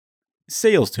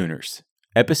Sales Tuners,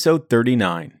 Episode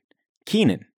 39.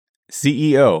 Keenan,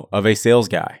 CEO of A Sales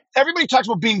Guy. Everybody talks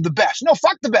about being the best. No,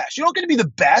 fuck the best. You don't get to be the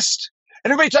best.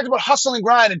 And everybody talks about hustle and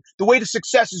grind, and the way to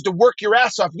success is to work your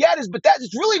ass off. Yeah, it is, but that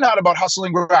is really not about hustle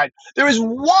and grind. There is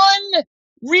one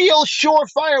real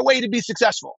surefire way to be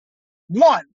successful.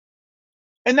 One.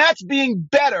 And that's being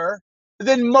better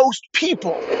than most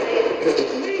people.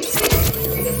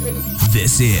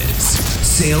 This is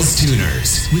Sales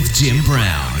Tuners with Jim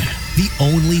Brown, the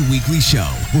only weekly show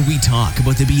where we talk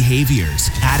about the behaviors,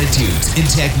 attitudes, and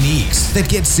techniques that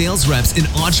get sales reps and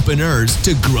entrepreneurs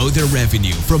to grow their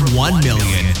revenue from $1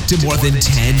 million to more than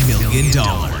 $10 million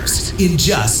in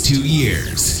just 2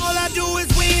 years. All I do is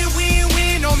win, win,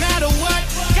 win, no matter what.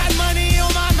 Got money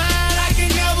on my mind, I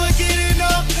can never get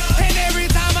enough. And every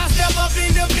time I step up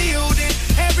in the building,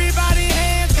 everybody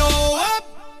hands go up.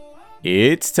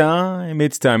 It's time.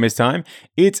 It's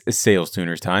Sales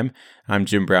Tuners time. I'm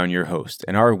Jim Brown, your host,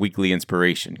 and our weekly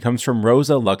inspiration comes from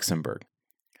Rosa Luxemburg,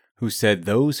 who said,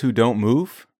 "Those who don't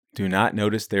move do not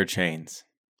notice their chains."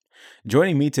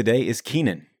 Joining me today is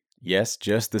Keenan. Yes,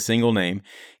 just the single name.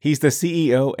 He's the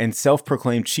CEO and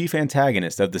self-proclaimed chief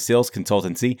antagonist of the sales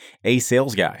consultancy, A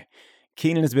Sales Guy.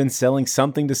 Keenan has been selling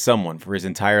something to someone for his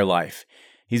entire life.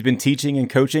 He's been teaching and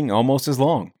coaching almost as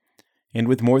long. And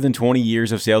with more than 20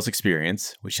 years of sales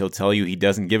experience, which he'll tell you he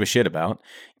doesn't give a shit about,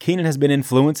 Keenan has been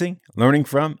influencing, learning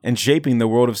from, and shaping the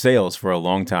world of sales for a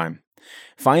long time.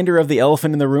 Finder of the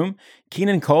elephant in the room,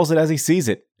 Keenan calls it as he sees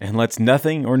it and lets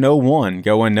nothing or no one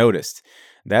go unnoticed.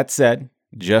 That said,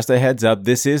 just a heads up,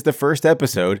 this is the first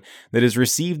episode that has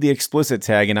received the explicit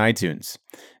tag in iTunes.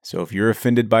 So if you're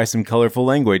offended by some colorful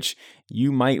language,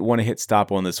 you might want to hit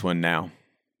stop on this one now.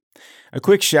 A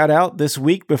quick shout out this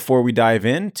week before we dive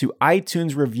in to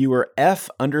iTunes reviewer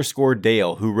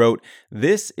F_Dale, who wrote,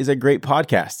 "This is a great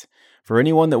podcast for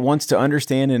anyone that wants to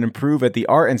understand and improve at the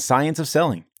art and science of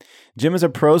selling. Jim is a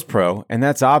pro's pro, and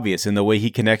that's obvious in the way he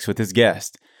connects with his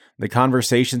guest. The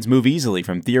conversations move easily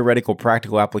from theoretical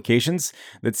practical applications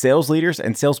that sales leaders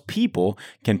and salespeople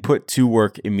can put to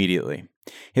work immediately.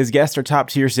 His guests are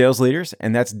top-tier sales leaders,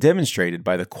 and that's demonstrated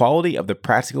by the quality of the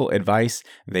practical advice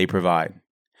they provide."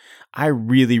 I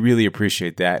really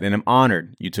appreciate that, and I'm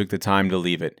honored you took the time to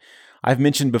leave it. I've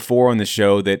mentioned before on the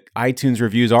show that iTunes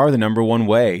reviews are the number one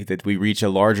way that we reach a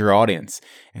larger audience,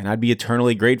 and I'd be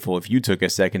eternally grateful if you took a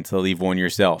second to leave one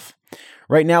yourself.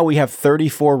 Right now, we have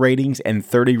 34 ratings and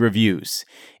 30 reviews.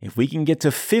 If we can get to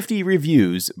 50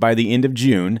 reviews by the end of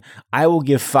June, I will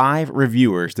give 5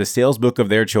 reviewers the sales book of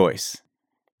their choice.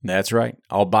 That's right.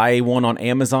 I'll buy one on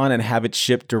Amazon and have it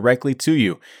shipped directly to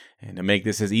you. And to make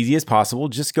this as easy as possible,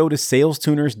 just go to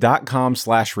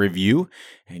salestuners.com/review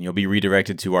and you'll be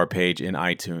redirected to our page in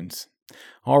iTunes.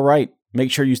 All right,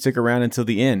 make sure you stick around until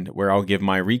the end where I'll give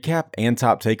my recap and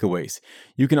top takeaways.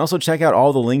 You can also check out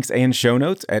all the links and show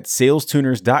notes at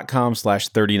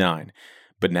salestuners.com/39.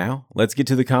 But now, let's get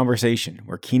to the conversation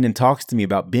where Keenan talks to me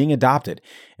about being adopted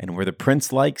and where the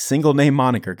Prince-like single name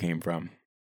moniker came from.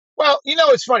 Well,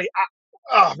 it's funny.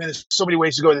 Oh man, there's so many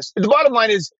ways to go with this. The bottom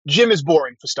line is Jim is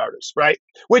boring for starters, right?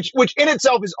 Which in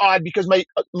itself is odd because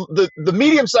the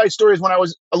medium-sized story is when I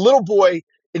was a little boy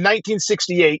in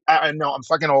 1968. I know I'm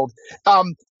fucking old.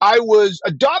 I was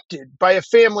adopted by a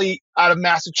family out of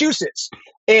Massachusetts,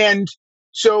 and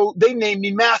so they named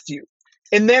me Matthew.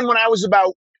 And then when I was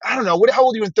about, I don't know, how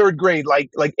old are you in third grade?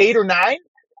 Like 8 or 9?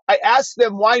 I asked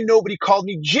them why nobody called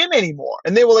me Jim anymore,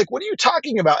 and they were like, "What are you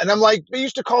talking about?" And I'm like, "They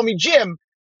used to call me Jim,"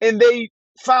 and they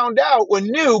found out or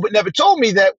knew but never told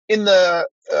me that in the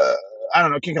I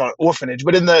don't know, I can't call it orphanage,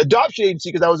 but in the adoption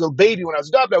agency, because I was a baby when I was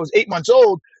adopted, I was 8 months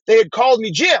old, they had called me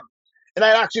Jim, and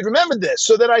I actually remembered this.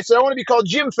 So then I said, I want to be called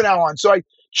Jim from now on. So I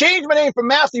changed my name from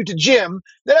Matthew to Jim.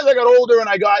 Then as I got older and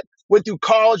went through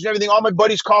college and everything, all my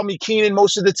buddies called me Keenan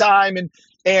most of the time,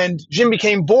 and Jim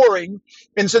became boring.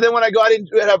 And so then when I got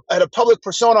into had a public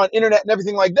persona on internet and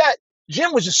everything like that,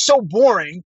 Jim was just so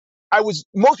boring.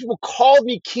 Most people called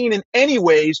me Keenan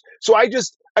anyways. So I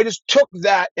just took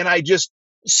that and I just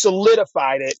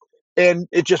solidified it, and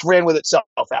it just ran with itself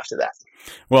after that.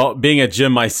 Well, being a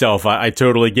Jim myself, I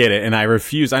totally get it. And I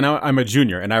know I'm a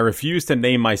junior, and I refuse to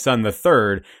name my son the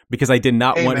third because I did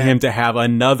not want him to have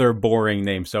another boring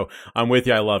name. So I'm with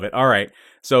you. I love it. All right.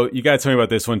 So you got to tell me about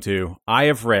this one too. I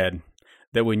have read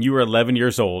that when you were 11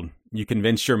 years old, you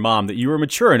convinced your mom that you were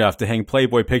mature enough to hang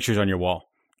Playboy pictures on your wall.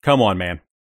 Come on, man.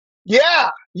 Yeah,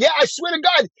 I swear to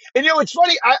God. And it's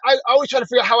funny, I always try to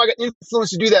figure out how I got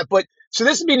influenced to do that. But so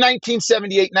this would be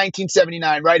 1978,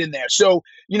 1979, right in there. So,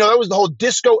 that was the whole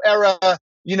disco era.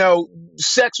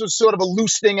 Sex was sort of a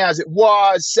loose thing as it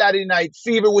was. Saturday Night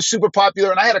Fever was super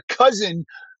popular. And I had a cousin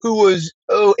who was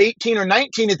 18 or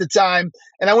 19 at the time.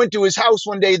 And I went to his house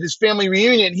one day, this family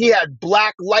reunion. He had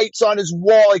black lights on his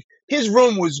wall. Like his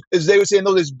room was, as they would say,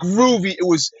 this groovy. It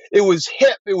was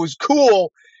hip. It was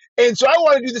cool. And so I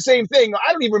want to do the same thing.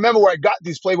 I don't even remember where I got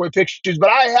these Playboy pictures, but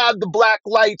I had the black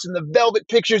lights and the velvet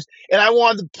pictures, and I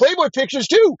wanted the Playboy pictures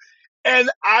too. And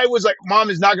I was like, Mom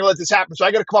is not going to let this happen. So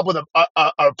I got to come up with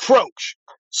an approach.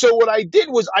 So what I did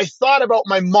was I thought about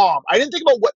my mom. I didn't think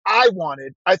about what I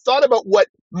wanted. I thought about what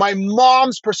my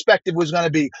mom's perspective was going to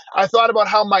be. I thought about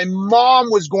how my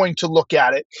mom was going to look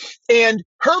at it. And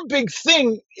her big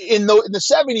thing in the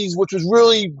 70s, which was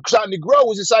really starting to grow,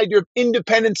 was this idea of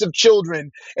independence of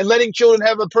children and letting children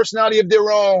have a personality of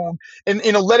their own and,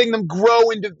 letting them grow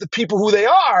into the people who they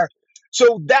are.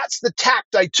 So that's the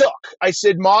tact I took. I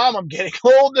said, Mom, I'm getting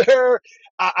older.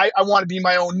 I want to be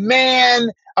my own man.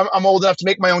 I'm old enough to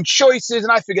make my own choices.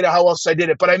 And I figured out how else I did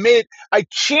it. But I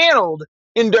channeled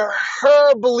into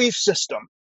her belief system.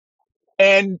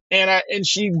 And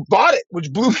she bought it,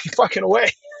 which blew me fucking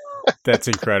away. That's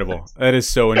incredible. That is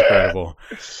so incredible.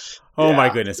 Oh, my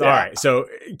goodness. Yeah. All right. So,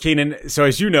 Keenan, so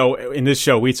as you know, in this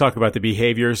show, we talk about the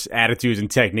behaviors, attitudes, and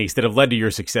techniques that have led to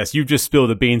your success. You've just spilled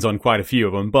the beans on quite a few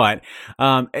of them. But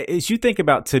as you think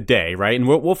about today, right, and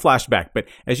we'll flash back, but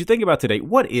as you think about today,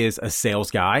 what is a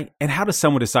sales guy and how does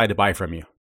someone decide to buy from you?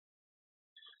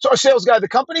 So a sales guy, the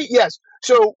company? Yes.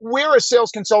 So we're a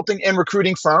sales consulting and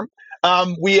recruiting firm.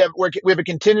 We have a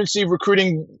contingency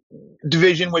recruiting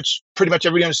division, which pretty much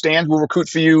everybody understands. We'll recruit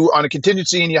for you on a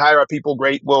contingency and you hire our people.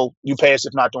 Great. Well, you pay us.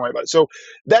 If not, don't worry about it. So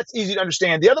that's easy to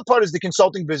understand. The other part is the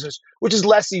consulting business, which is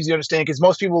less easy to understand because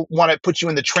most people want to put you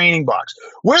in the training box.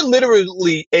 We're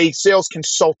literally a sales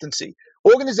consultancy.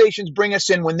 Organizations bring us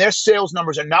in when their sales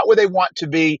numbers are not where they want to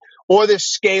be, or they're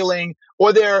scaling,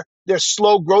 or they're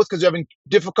slow growth because they're having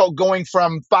difficult going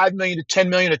from 5 million to 10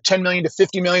 million to 10 million to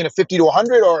 50 million to 50 to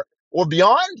 100 or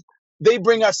beyond. They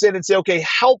bring us in and say, okay,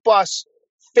 help us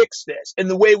fix this. And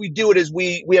the way we do it is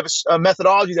we have a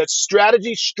methodology that's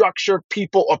strategy, structure,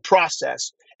 people, or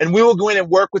process. And we will go in and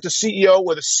work with the CEO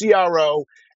or the CRO,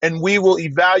 and we will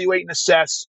evaluate and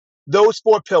assess those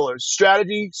 4 pillars: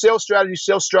 strategy, sales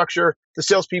structure, the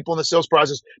salespeople, and the sales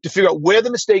process, to figure out where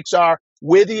the mistakes are,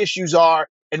 where the issues are,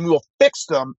 and we will fix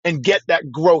them and get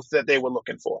that growth that they were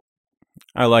looking for.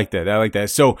 I like that.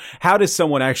 So how does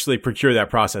someone actually procure that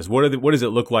process? What does it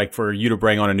look like for you to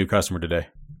bring on a new customer today?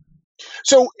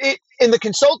 So in the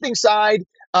consulting side,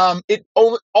 it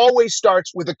always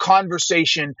starts with a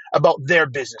conversation about their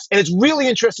business. And it's really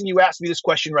interesting you asked me this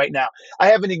question right now. I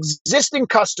have an existing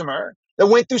customer that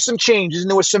went through some changes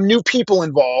and there were some new people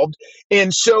involved.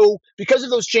 And so because of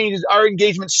those changes, our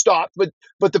engagement stopped.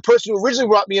 But the person who originally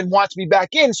brought me in wants me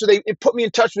back in. So it put me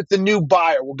in touch with the new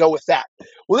buyer. We'll go with that.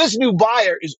 Well, this new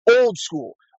buyer is old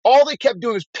school. All they kept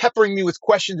doing was peppering me with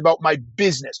questions about my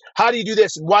business. How do you do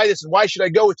this? And why should I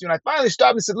go with you? And I finally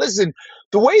stopped and said, listen,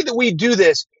 the way that we do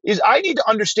this is I need to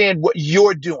understand what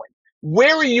you're doing.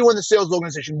 Where are you in the sales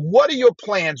organization? What are your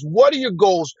plans? What are your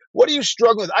goals? What are you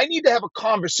struggling with? I need to have a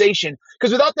conversation,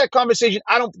 because without that conversation,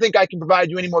 I don't think I can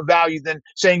provide you any more value than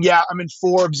saying, yeah, I'm in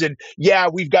Forbes and yeah,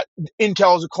 we've got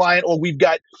Intel as a client, or we've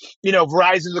got,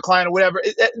 Verizon as a client, or whatever,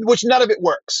 which none of it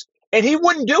works. And he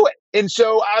wouldn't do it. And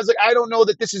so I was like, I don't know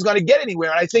that this is going to get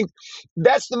anywhere. And I think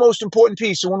that's the most important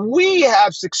piece. So when we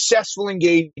have successful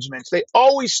engagements, they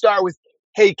always start with,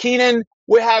 hey, Keenan,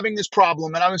 we're having this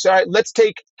problem. And I'm going to say, all right, let's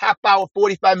take half hour,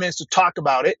 45 minutes to talk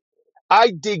about it.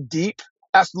 I dig deep,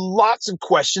 ask lots of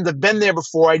questions. I've been there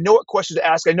before. I know what questions to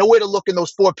ask. I know where to look in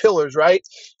those 4 pillars, right?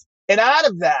 And out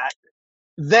of that,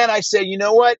 then I say, you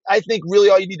know what? I think really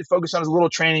all you need to focus on is a little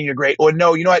training. You're great. Or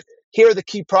no, you know what? Here are the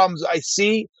key problems I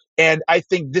see. And I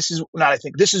think this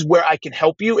is where I can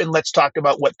help you. And let's talk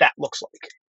about what that looks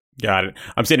like. Got it.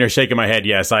 I'm sitting here shaking my head.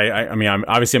 Yes. I mean, I'm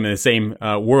in the same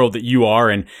world that you are.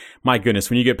 And my goodness,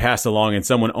 when you get passed along and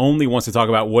someone only wants to talk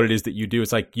about what it is that you do,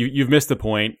 it's like you've missed the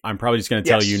point. I'm probably just going to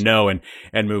tell you no and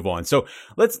move on. So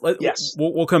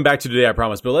we'll come back to today, I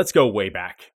promise. But let's go way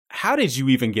back. How did you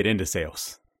even get into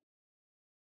sales?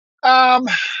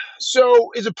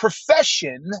 So as a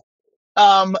profession,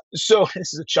 so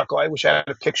this is a chuckle. I wish I had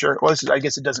a picture. Well, I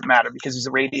guess it doesn't matter because it's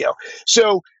a radio.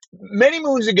 So many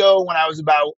moons ago when I was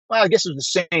about, I guess it was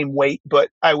the same weight, but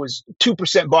I was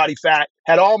 2% body fat,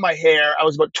 had all my hair. I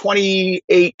was about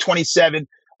 28, 27.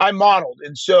 I modeled.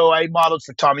 And so I modeled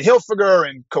for Tommy Hilfiger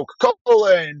and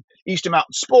Coca-Cola and Eastern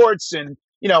Mountain Sports and,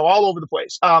 all over the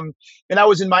place. And I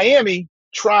was in Miami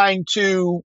trying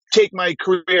to take my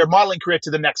modeling career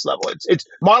to the next level. It's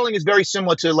modeling is very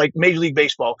similar to like Major League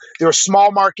Baseball. There are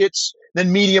small markets,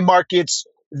 then medium markets,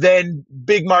 then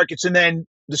big markets, and then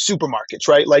the supermarkets,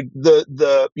 right? Like the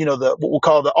what we'll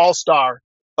call the all-star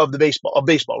of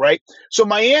baseball, right? So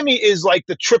Miami is like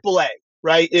the AAA,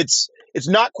 right? It's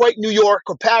not quite New York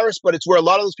or Paris, but it's where a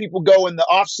lot of those people go in the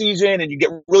off season and you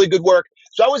get really good work.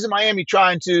 So I was in Miami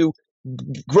trying to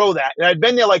grow that. And I'd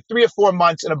been there like 3 or 4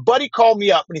 months, and a buddy called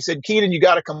me up and he said, Keenan, you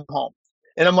got to come home.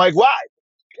 And I'm like, why?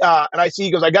 And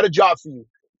he goes, I got a job for you.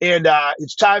 And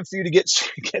it's time for you to get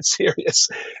serious.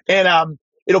 And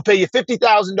it'll pay you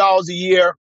 $50,000 a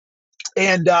year,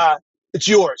 and it's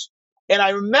yours. And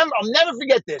I remember, I'll never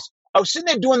forget this. I was sitting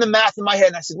there doing the math in my head,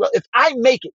 and I said, well, if I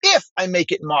make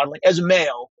it in modeling as a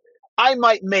male, I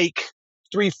might make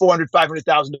 $300,000, $400,000, $500,000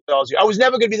 a year. I was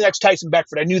never going to be the next Tyson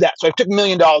Beckford. I knew that. So I took $1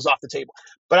 million off the table.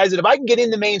 But I said, if I can get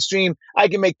in the mainstream, I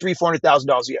can make $300,000,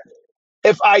 $400,000 a year.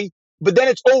 But then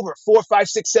it's over 4, 5,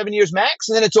 6, 7 years max,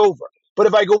 and then it's over. But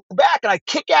if I go back and I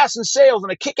kick ass in sales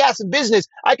and I kick ass in business,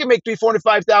 I can make $300,000,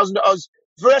 $400,000, $5,000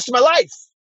 for the rest of my life.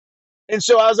 And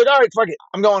so I was like, all right, fuck it.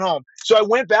 I'm going home. So I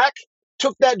went back,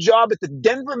 took that job at the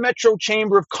Denver Metro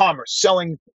Chamber of Commerce,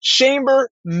 selling chamber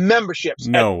memberships.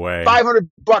 No way. $500.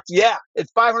 Yeah,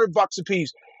 it's $500 a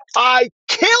piece. I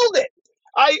killed it.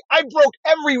 I broke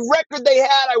every record they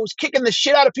had. I was kicking the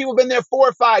shit out of people who've been there 4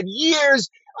 or 5 years.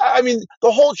 I mean,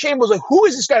 the whole chamber was like, who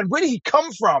is this guy? Where did he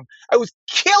come from? I was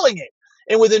killing it.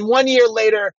 And within 1 year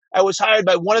later, I was hired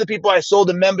by one of the people I sold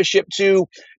a membership to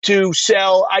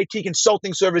sell IT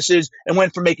consulting services, and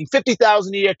went from making $50,000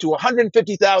 a year to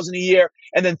 $150,000 a year.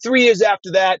 And then 3 years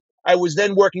after that, I was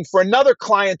then working for another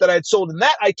client that I had sold in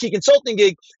that IT consulting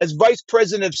gig as vice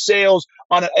president of sales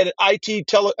at a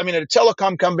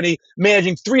telecom company,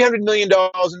 managing $300 million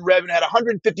in revenue, had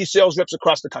 150 sales reps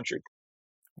across the country.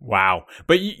 Wow.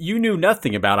 But you knew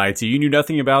nothing about IT. You knew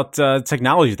nothing about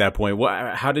technology at that point.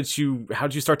 How did you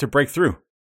start to break through?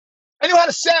 I knew how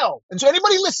to sell. And so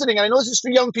anybody listening, and I know this is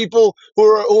for young people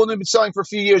who have only been selling for a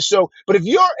few years. But if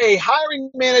you're a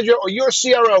hiring manager or you're a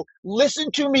CRO,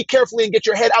 listen to me carefully and get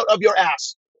your head out of your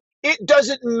ass. It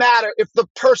doesn't matter if the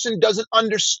person doesn't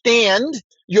understand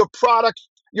your product,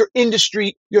 your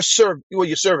industry, your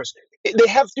service. They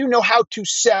have to know how to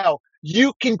sell.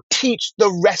 You can teach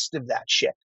the rest of that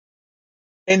shit.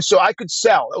 And so I could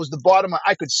sell. That was the bottom line.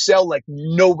 I could sell like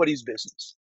nobody's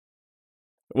business.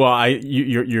 Well,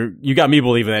 you got me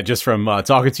believing that just from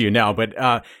talking to you now.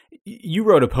 But you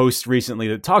wrote a post recently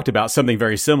that talked about something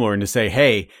very similar, and to say,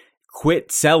 hey,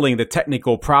 quit selling the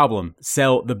technical problem,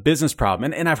 sell the business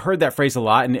problem. And I've heard that phrase a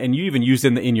lot, and you even used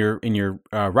it in your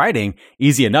writing,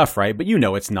 easy enough, right? But you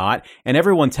know it's not. And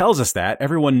everyone tells us that.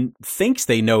 Everyone thinks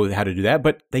they know how to do that,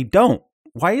 but they don't.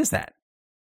 Why is that?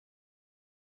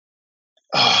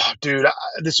 Oh, dude,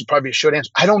 this would probably be a short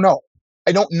answer. I don't know.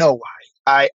 I don't know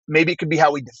why. Maybe it could be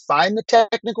how we define the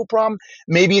technical problem.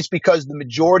 Maybe it's because the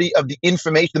majority of the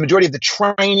information, the majority of the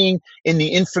training in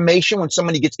the information when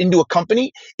somebody gets into a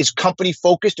company is company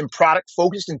focused and product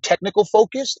focused and technical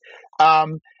focused.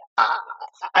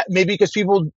 Maybe because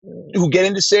people who get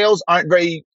into sales aren't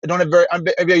very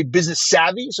business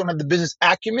savvy, so don't have the business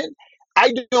acumen.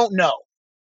 I don't know.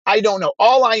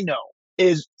 All I know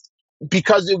is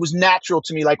because it was natural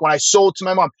to me. Like when I sold to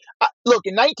my mom, look,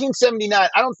 in 1979,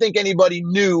 I don't think anybody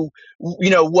knew,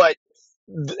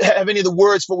 have any of the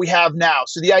words for what we have now.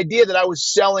 So the idea that I was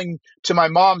selling to my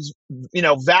mom's,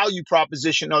 value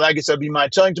proposition, no, I guess that'd be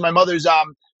selling to my mother's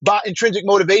intrinsic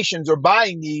motivations or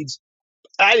buying needs.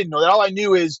 I didn't know that. All I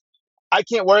knew is I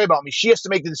can't worry about me. She has to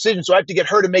make the decision. So I have to get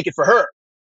her to make it for her.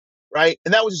 Right.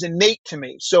 And that was just innate to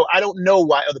me. So I don't know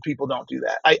why other people don't do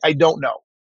that. I don't know.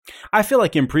 I feel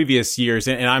like in previous years,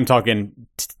 and I'm talking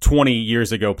 20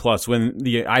 years ago plus, when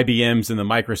the IBMs and the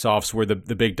Microsofts were the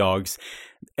big dogs,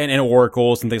 and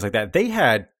Oracles and things like that, they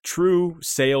had true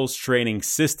sales training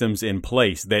systems in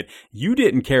place that you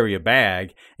didn't carry a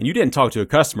bag and you didn't talk to a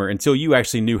customer until you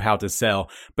actually knew how to sell.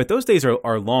 But those days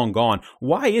are long gone.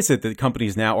 Why is it that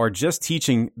companies now are just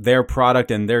teaching their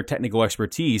product and their technical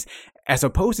expertise as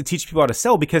opposed to teaching people how to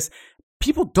sell? Because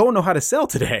people don't know how to sell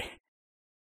today.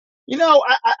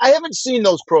 I haven't seen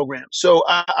those programs. So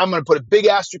I'm going to put a big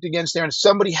asterisk against there. And if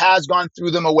somebody has gone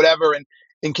through them or whatever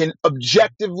and can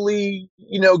objectively,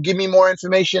 give me more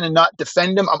information and not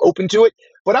defend them, I'm open to it.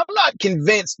 But I'm not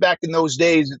convinced back in those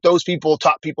days that those people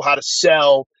taught people how to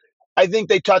sell. I think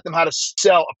they taught them how to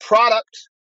sell a product.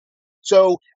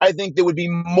 So I think there would be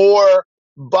more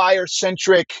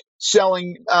buyer-centric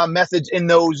selling methods in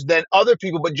those than other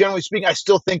people. But generally speaking, I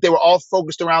still think they were all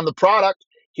focused around the product.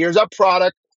 Here's our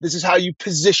product. This is how you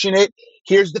position it.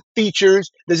 Here's the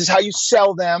features. This is how you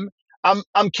sell them.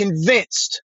 I'm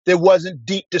convinced there wasn't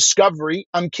deep discovery.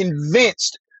 I'm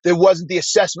convinced there wasn't the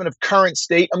assessment of current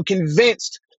state. I'm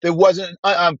convinced There wasn't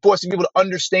forcing people to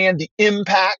understand the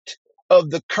impact of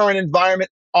the current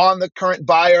environment on the current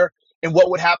buyer and what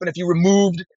would happen if you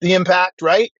removed the impact,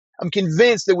 right? I'm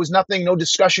convinced there was no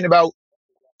discussion about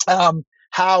why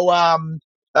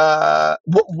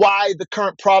the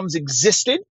current problems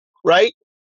existed, right?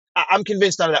 I'm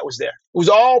convinced none of that was there. It was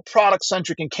all product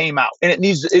centric and came out, and it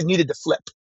needed to flip.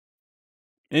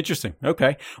 Interesting.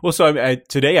 Okay. Well, so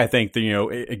today I think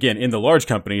that, again, in the large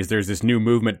companies, there's this new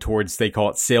movement towards, they call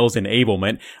it sales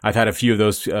enablement. I've had a few of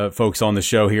those folks on the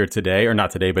show here today, or not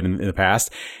today, but in the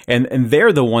past. And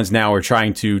they're the ones now are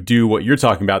trying to do what you're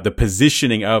talking about, the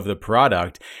positioning of the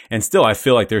product. And still, I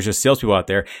feel like there's just salespeople out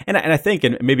there. And I think,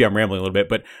 and maybe I'm rambling a little bit,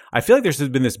 but I feel like there's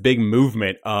been this big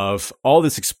movement of all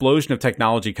this explosion of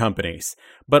technology companies.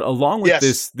 But along with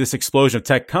this explosion of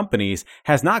tech companies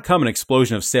has not come an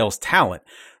explosion of sales talent.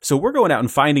 So we're going out and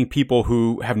finding people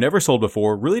who have never sold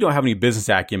before, really don't have any business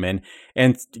acumen,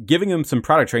 and giving them some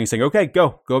product training, saying, okay,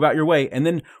 go about your way. And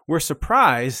then we're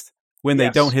surprised when they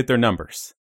don't hit their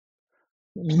numbers.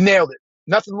 Nailed it.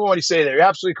 Nothing more to say there. You're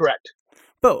absolutely correct.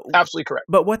 Absolutely correct.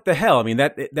 But what the hell? I mean,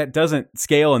 that doesn't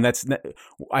scale. And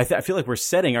I feel like we're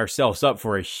setting ourselves up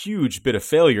for a huge bit of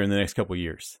failure in the next couple of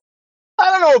years. I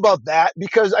don't know about that,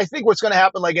 because I think what's going to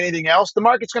happen, like anything else, the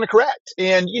market's going to correct.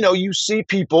 And, you see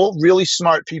people, really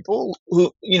smart people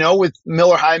who, with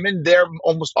Miller Heiman, they're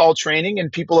almost all training,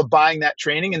 and people are buying that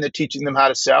training and they're teaching them how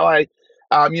to sell.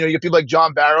 You get people like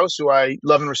John Barrows, who I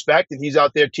love and respect, and he's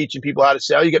out there teaching people how to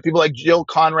sell. You get people like Jill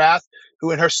Conrath,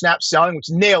 who in her Snap Selling, which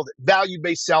nailed it.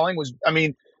 Value-based selling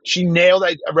she nailed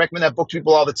it. I recommend that book to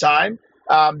people all the time.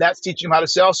 That's teaching them how to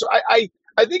sell. So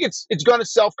I think it's going to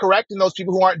self-correct in those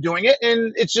people who aren't doing it.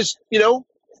 And it's just,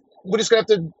 we're just going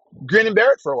to have to grin and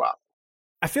bear it for a while.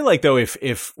 I feel like, though,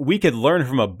 if we could learn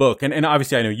from a book, and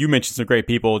obviously I know you mentioned some great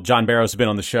people. John Barrows has been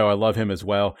on the show. I love him as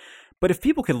well. But if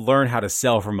people could learn how to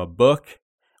sell from a book,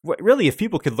 really, if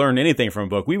people could learn anything from a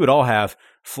book, we would all have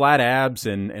flat abs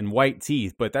and white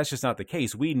teeth. But that's just not the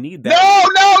case. We need that. No.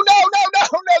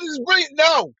 This is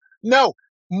brilliant. No.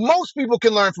 Most people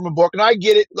can learn from a book, and I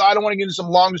get it. I don't want to get into some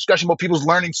long discussion about people's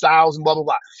learning styles and blah, blah,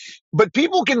 blah. But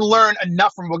people can learn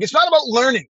enough from a book. It's not about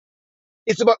learning.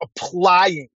 It's about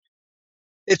applying.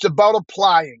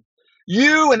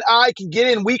 You and I can get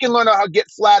in. We can learn how to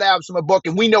get flat abs from a book,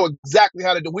 and we know exactly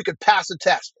how to do it. We could pass a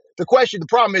test. The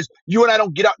problem is you and I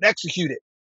don't get out and execute it.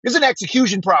 This is an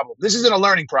execution problem. This isn't a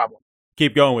learning problem.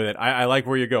 Keep going with it. I like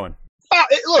where you're going.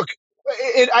 Look.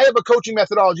 I have a coaching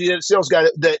methodology that a sales guy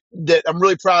that I'm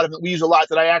really proud of, that we use a lot,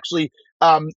 that I actually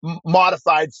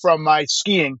modified from my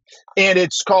skiing. And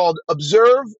it's called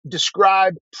observe,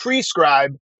 describe,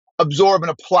 prescribe, absorb,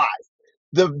 and apply.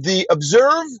 The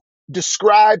observe,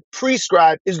 describe,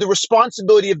 prescribe is the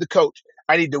responsibility of the coach.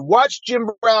 I need to watch Jim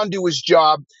Brown do his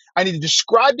job. I need to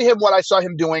describe to him what I saw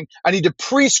him doing. I need to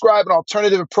prescribe an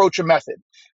alternative approach or method.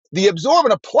 The absorb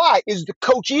and apply is the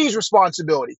coachee's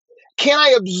responsibility. Can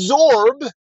I absorb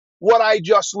what I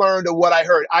just learned or what I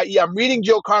heard? I'm reading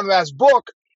Jill Conrath's book.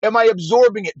 Am I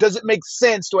absorbing it? Does it make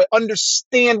sense? Do I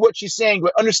understand what she's saying? Do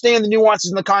I understand the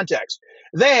nuances in the context?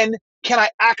 Then, can I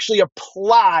actually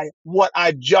apply what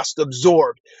I've just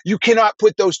absorbed? You cannot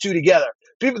put those two together.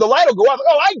 The light will go off.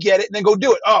 Oh, I get it. And then go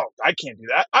do it. Oh, I can't do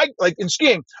that. Like in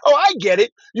skiing. Oh, I get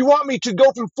it. You want me to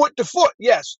go from foot to foot?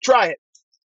 Yes, try it.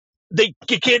 They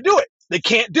can't do it. They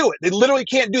can't do it. They literally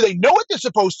can't do it. They know what they're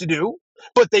supposed to do,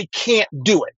 but they can't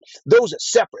do it. Those are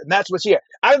separate. And that's what's here.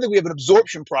 I don't think we have an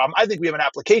absorption problem. I think we have an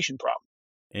application problem.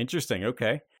 Interesting.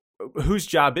 Okay. Whose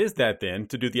job is that then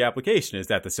to do the application? Is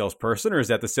that the salesperson, or is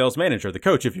that the sales manager, the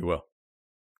coach, if you will?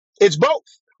 It's both,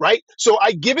 right? So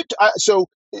I give it to, so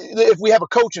if we have a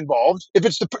coach involved,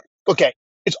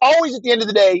 it's always at the end of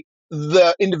the day,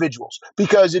 the individuals.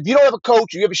 Because if you don't have a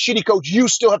coach, or you have a shitty coach, you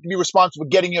still have to be responsible for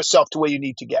getting yourself to where you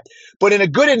need to get. But in a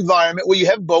good environment where you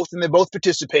have both and they're both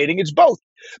participating, it's both.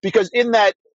 Because in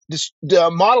that the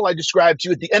model I described to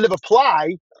you at the end of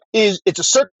apply it's a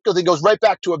circle that goes right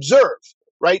back to observe,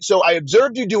 right? So I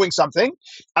observed you doing something.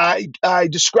 I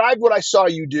described what I saw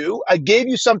you do. I gave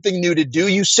you something new to do.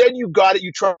 You said you got it.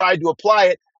 You tried to apply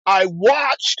it. I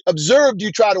watched, observed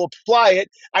you try to apply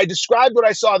it. I described what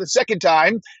I saw the second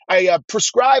time. I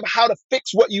prescribed how to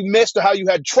fix what you missed or how you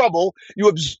had trouble. You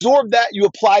absorbed that. You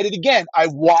applied it again. I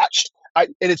watched,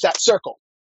 and it's that circle.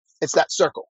 It's that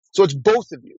circle. So it's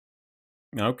both of you.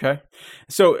 Okay.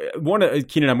 So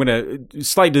Keenan, I'm going to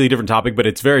slightly different topic, but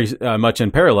it's very much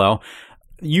in parallel.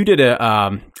 You did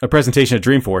a presentation at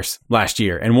Dreamforce last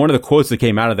year, and one of the quotes that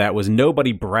came out of that was,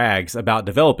 "Nobody brags about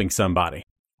developing somebody."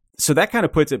 So that kind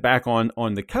of puts it back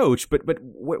on the coach, but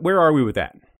where are we with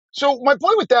that? So my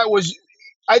point with that was,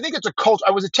 I think it's a culture.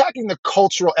 I was attacking the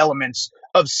cultural elements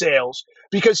of sales,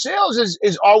 because sales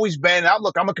is always been,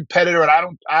 look, I'm a competitor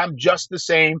and I'm just the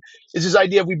same. Is this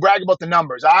idea of we brag about the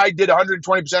numbers. I did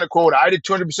 120% of quota. I did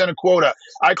 200% of quota.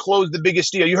 I closed the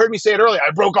biggest deal. You heard me say it earlier.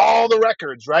 I broke all the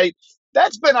records, right?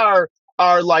 That's been our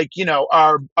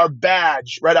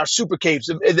badge, right? Our super capes,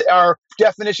 our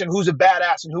definition of who's a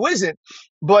badass and who isn't.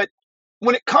 But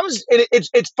when it comes,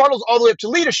 it funnels all the way up to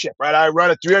leadership, right? I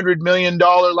run a $300 million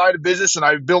line of business and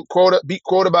I beat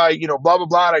quota by, blah, blah,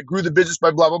 blah. And I grew the business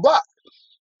by blah, blah, blah.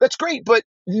 That's great. But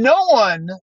no one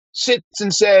sits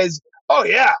and says, oh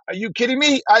yeah, are you kidding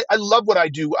me? I love what I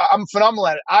do. I'm phenomenal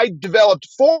at it. I developed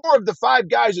 4 of the 5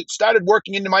 guys that started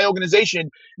working into my organization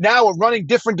now are running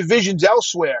different divisions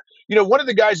elsewhere. One of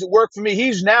the guys that worked for me,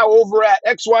 he's now over at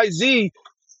XYZ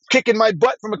kicking my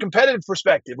butt from a competitive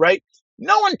perspective, right?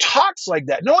 No one talks like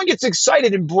that. No one gets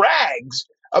excited and brags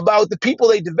about the people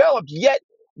they developed, yet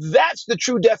that's the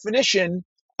true definition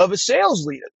of a sales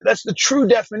leader. That's the true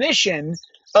definition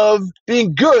of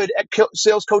being good at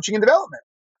sales coaching and development.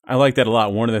 I like that a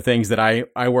lot. One of the things that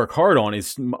I work hard on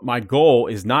is my goal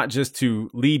is not just to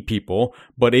lead people,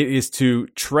 but it is to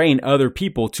train other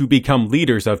people to become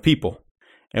leaders of people.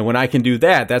 And when I can do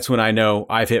that, that's when I know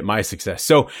I've hit my success.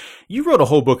 So you wrote a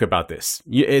whole book about this.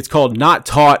 It's called Not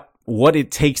Taught: What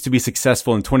It Takes to Be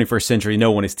Successful in 21st Century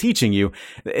No One Is Teaching You.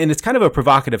 And it's kind of a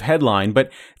provocative headline,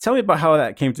 but tell me about how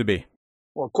that came to be.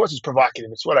 Well, of course it's provocative.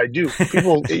 It's what I do.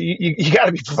 People, you got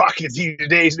to be provocative these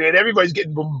days, man. Everybody's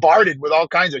getting bombarded with all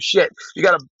kinds of shit. You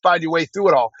got to find your way through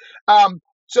it all. The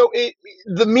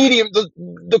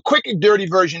quick and dirty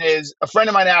version is a friend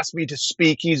of mine asked me to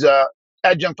speak. He's a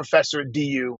adjunct professor at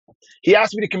DU. He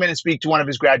asked me to come in and speak to one of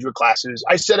his graduate classes.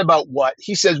 I said about what?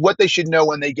 He says what they should know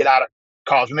when they get out of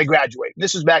college, when they graduate. And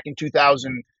this was back in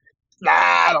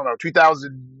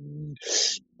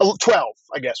 2012,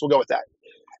 I guess. We'll go with that.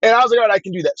 And I was like, all right, I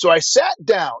can do that. So I sat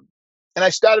down and I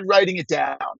started writing it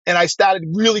down and I started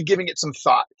really giving it some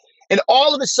thought. And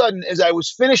all of a sudden, as I was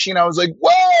finishing, I was like,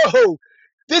 whoa,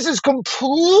 this is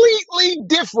completely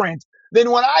different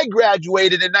than when I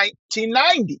graduated in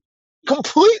 1990.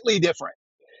 Completely different.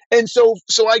 And so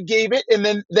I gave it, and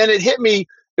then it hit me.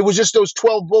 It was just those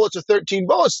 12 bullets or 13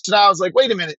 bullets. And I was like, wait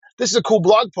a minute, this is a cool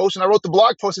blog post. And I wrote the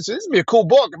blog post and said, this would be a cool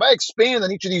book. If I expand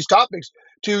on each of these topics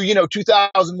to,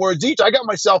 2,000 words each, I got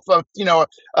myself a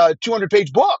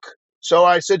 200-page book. So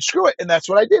I said, screw it. And that's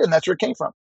what I did. And that's where it came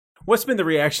from. What's been the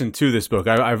reaction to this book?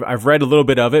 I've read a little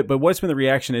bit of it, but what's been the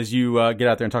reaction as you get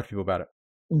out there and talk to people about it?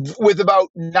 With about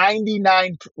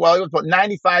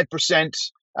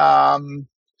 95%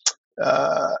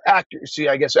 accuracy,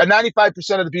 I guess.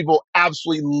 95% of the people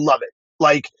absolutely love it.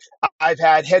 Like, I've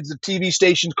had heads of TV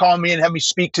stations call me and have me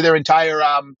speak to their entire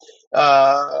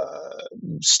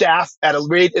staff at a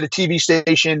TV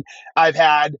station. I've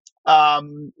had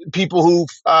people who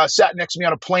sat next to me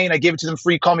on a plane. I gave it to them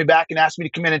free, call me back and asked me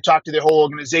to come in and talk to their whole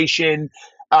organization.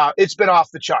 It's been off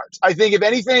the charts. I think, if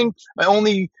anything, my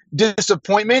only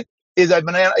disappointment is I've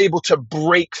been able to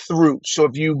break through. So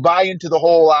if you buy into the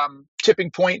whole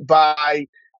Tipping Point by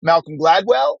Malcolm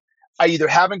Gladwell, I either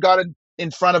haven't gotten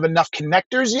in front of enough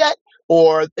connectors yet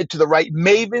or to the right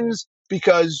mavens,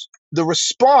 because the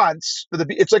response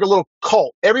it's like a little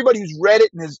cult. Everybody who's read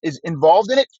it and is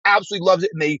involved in it absolutely loves it,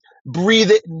 and they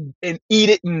breathe it and eat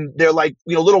it, and they're like,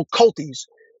 little culties.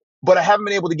 But I haven't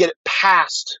been able to get it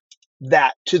past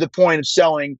that to the point of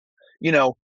selling,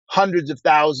 hundreds of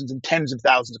thousands and tens of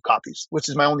thousands of copies, which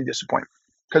is my only disappointment,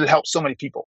 because it helps so many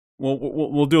people. Well,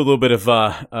 we'll do a little bit of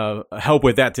help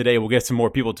with that today. We'll get some more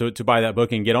people to buy that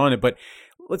book and get on it. But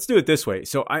let's do it this way.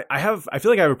 So I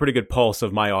feel like I have a pretty good pulse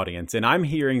of my audience, and I'm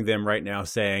hearing them right now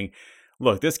saying,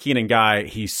 look, this Keenan guy,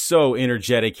 he's so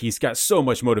energetic. He's got so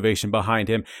much motivation behind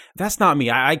him. That's not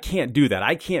me. I can't do that.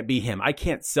 I can't be him. I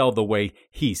can't sell the way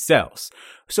he sells.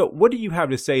 So what do you have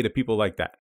to say to people like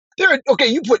that? Okay,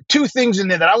 you put 2 things in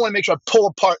there that I want to make sure I pull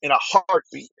apart in a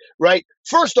heartbeat, right?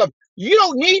 First up, you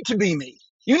don't need to be me.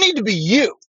 You need to be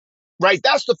you, right?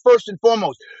 That's the first and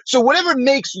foremost. So whatever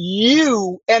makes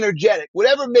you energetic,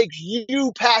 whatever makes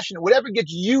you passionate, whatever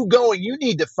gets you going, you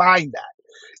need to find that.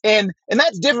 And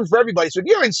that's different for everybody. So if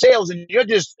you're in sales and you're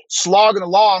just slogging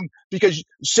along because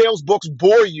sales books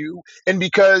bore you, and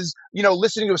because,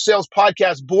 listening to a sales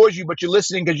podcast bores you, but you're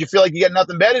listening because you feel like you got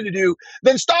nothing better to do,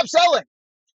 then stop selling.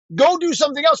 Go do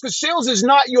something else, because sales is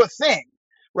not your thing,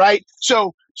 right?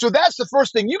 So that's the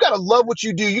first thing. You got to love what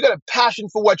you do. You got a passion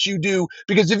for what you do,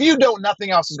 because if you don't,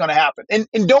 nothing else is going to happen.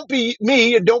 And don't be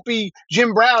me, and don't be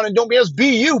Jim Brown, and don't be us.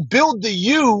 Be you. Build the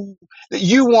you that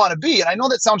you want to be. And I know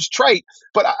that sounds trite,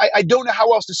 but I don't know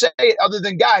how else to say it other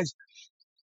than, guys,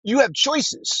 you have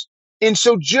choices. And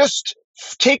so just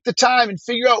Take the time and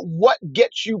figure out what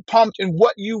gets you pumped and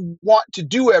what you want to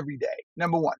do every day.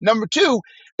 Number one. Number two,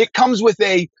 it comes with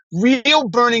a real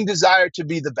burning desire to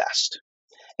be the best.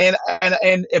 And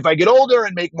if I get older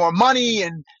and make more money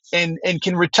and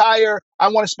can retire, I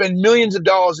want to spend millions of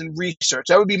dollars in research.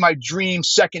 That would be my dream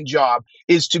second job,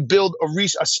 is to build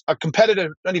a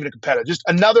competitive, not even a competitive, just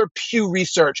another Pew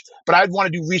Research, but I'd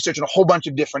want to do research in a whole bunch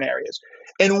of different areas.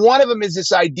 And one of them is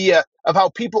this idea of how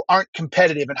people aren't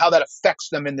competitive and how that affects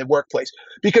them in the workplace.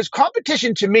 Because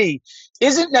competition to me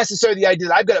isn't necessarily the idea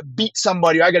that I've got to beat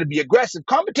somebody or I got to be aggressive.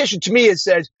 Competition to me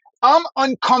says, I'm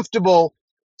uncomfortable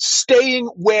staying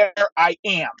where I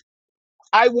am.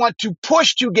 I want to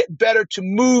push to get better, to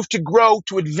move, to grow,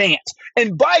 to advance.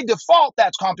 And by default,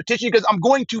 that's competition because I'm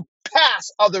going to pass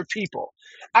other people.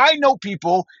 I know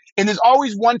people, and there's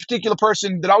always one particular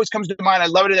person that always comes to mind. I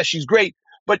love it that she's great,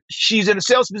 but she's in a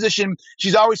sales position.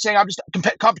 She's always saying,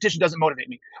 competition doesn't motivate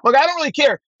me. Look, I don't really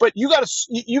care, but you got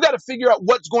to figure out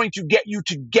what's going to get you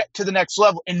to get to the next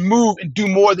level and move and do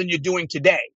more than you're doing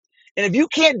today. And if you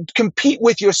can't compete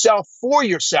with yourself for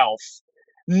yourself,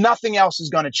 nothing else is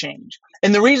going to change.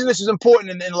 And the reason this is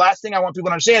important, and the last thing I want people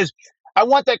to understand is I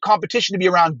want that competition to be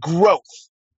around growth,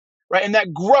 right? And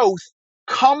that growth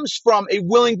comes from a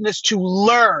willingness to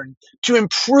learn, to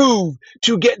improve,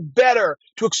 to get better,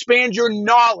 to expand your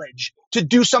knowledge, to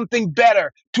do something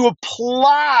better, to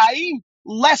apply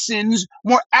lessons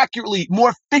more accurately,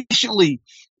 more efficiently.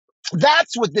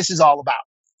 That's what this is all about.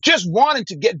 Just wanting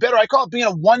to get better. I call it being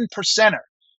a 1%er.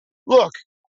 Look,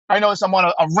 I know I'm on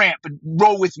a rant, but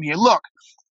roll with me. And look,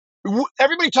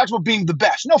 everybody talks about being the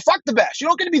best. No, fuck the best. You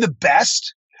don't get to be the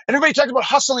best. And everybody talks about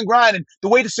hustle and grind, and the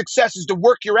way to success is to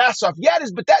work your ass off. Yeah, it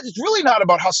is, but that is really not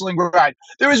about hustle and grind.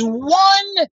 There is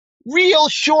one real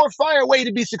surefire way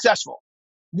to be successful.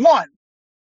 One.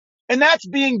 And that's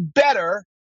being better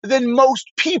than most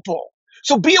people.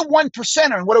 So be a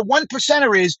 1%er. And what a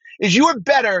 1%er is you are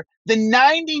better than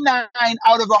 99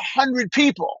 out of 100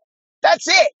 people. That's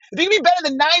it. If you can be better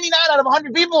than 99 out of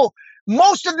 100 people,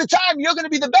 most of the time you're going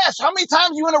to be the best. How many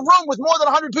times are you in a room with more than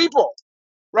 100 people,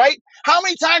 right? How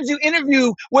many times do you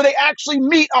interview where they actually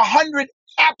meet 100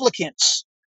 applicants,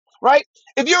 right?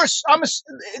 If I'm a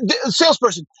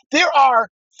salesperson, there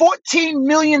are 14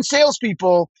 million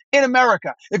salespeople in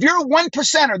America. If you're a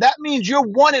 1%er, that means you're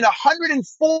one in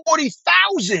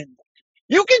 140,000.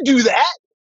 You can do that.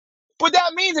 But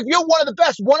that means if you're one of the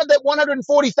best, one of that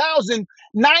 140,000,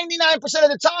 99% of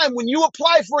the time when you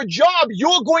apply for a job,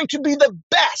 you're going to be the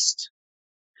best.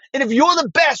 And if you're the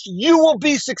best, you will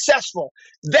be successful.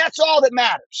 That's all that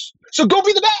matters. So go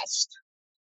be the best.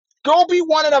 Go be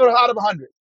one out of 100.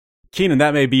 Keenan,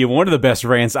 that may be one of the best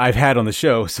rants I've had on the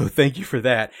show, so thank you for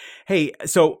that. Hey,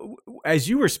 so as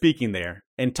you were speaking there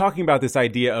and talking about this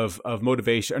idea of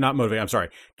motivation, or not motivation, I'm sorry,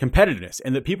 competitiveness,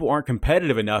 and that people aren't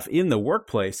competitive enough in the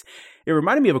workplace, it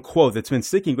reminded me of a quote that's been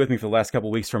sticking with me for the last couple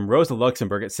of weeks from Rosa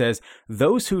Luxemburg. It says,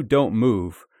 "Those who don't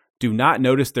move do not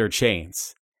notice their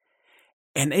chains."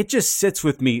 And it just sits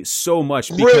with me so much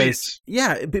because,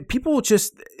 yeah, people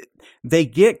just... they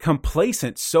get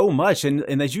complacent so much.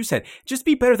 And as you said, just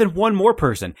be better than one more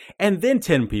person, and then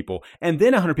 10 people, and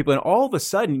then 100 people. And all of a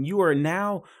sudden, you are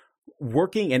now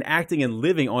working and acting and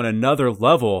living on another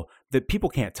level that people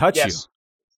can't touch you.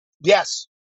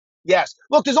 Yes.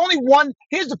 Look, there's only one.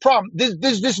 Here's the problem. There's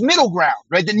this middle ground,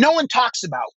 right, that no one talks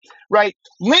about, right?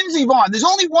 Lindsey Vonn. There's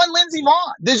only one Lindsey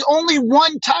Vonn. There's only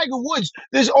one Tiger Woods.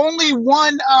 There's only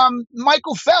one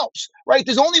Michael Phelps, right?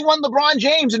 There's only one LeBron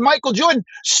James and Michael Jordan.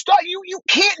 You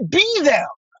can't be them,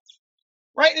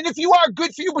 right? And if you are,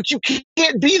 good for you, but you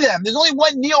can't be them. There's only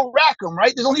one Neil Rackham,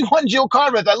 right? There's only one Jill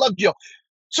Carver. I love Jill.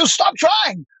 So stop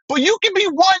trying. But you can be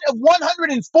one of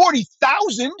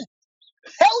 140,000.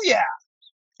 Hell yeah.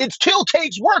 It still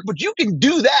takes work, but you can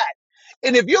do that.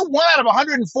 And if you're one out of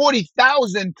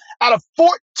 140,000 out of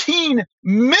 14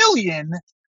 million,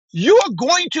 you are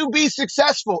going to be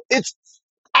successful. It's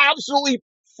absolutely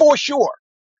for sure.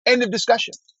 End of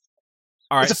discussion.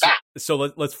 All right. It's a fact. So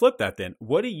let's flip that then.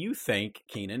 What do you think,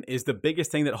 Keenan, is the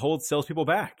biggest thing that holds salespeople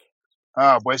back?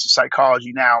 Oh boy, it's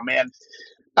psychology now, man.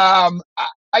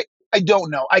 I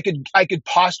don't know. I could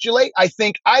postulate. I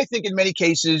think in many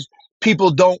cases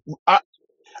people don't.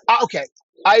 Okay,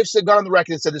 I have gone on the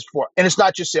record and said this before, and it's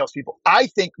not just salespeople. I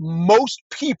think most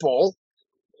people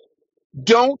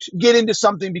don't get into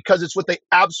something because it's what they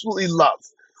absolutely love.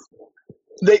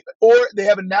 They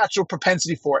have a natural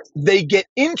propensity for it. They get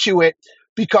into it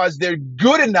because they're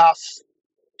good enough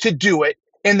to do it,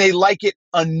 and they like it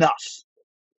enough,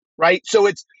 right? So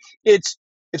it's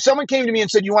if someone came to me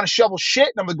and said, "You want to shovel shit?"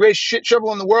 and I'm the greatest shit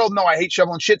shoveler in the world. No, I hate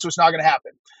shoveling shit, so it's not going to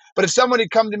happen. But if someone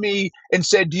had come to me and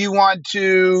said, do you want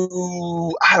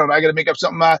to, I don't know, I got to make up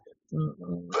something,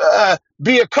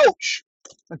 be a coach.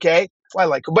 Okay.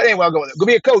 Well, but anyway, I'll go with it. Go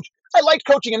be a coach. I liked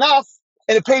coaching enough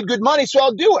and it paid good money, so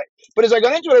I'll do it. But as I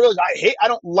got into it, I realized I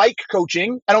don't like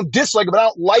coaching. I don't dislike it, but I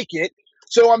don't like it.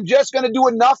 So I'm just going to do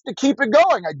enough to keep it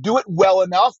going. I do it well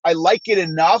enough. I like it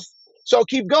enough. So I'll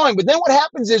keep going. But then what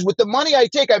happens is with the money I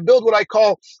take, I build what I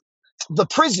call the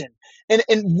prison. And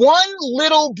one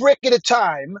little brick at a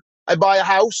time, I buy a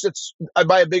house. I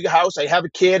buy a big house. I have a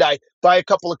kid. I buy a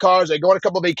couple of cars. I go on a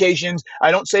couple of vacations.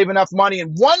 I don't save enough money.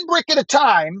 And one brick at a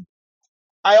time,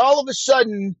 I all of a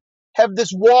sudden have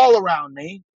this wall around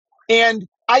me and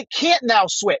I can't now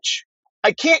switch.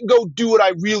 I can't go do what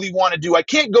I really want to do. I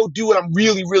can't go do what I'm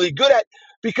really, really good at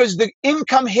because the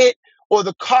income hit or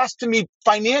the cost to me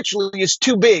financially is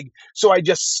too big. So I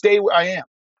just stay where I am.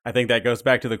 I think that goes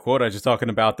back to the quote I was just talking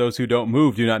about. Those who don't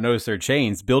move do not notice their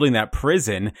chains. Building that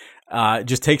prison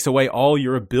just takes away all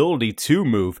your ability to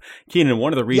move. Keenan,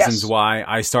 one of the reasons why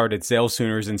I started Sales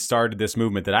Tuners and started this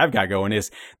movement that I've got going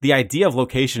is the idea of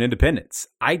location independence.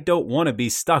 I don't want to be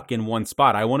stuck in one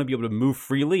spot. I want to be able to move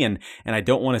freely, and I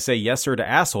don't want to say yes sir to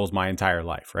assholes my entire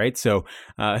life, right? So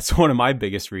it's one of my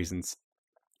biggest reasons.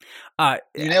 You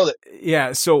nailed it.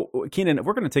 Yeah. So, Keenan,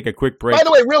 we're going to take a quick break. By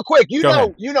the way, real quick,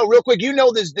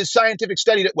 there's this scientific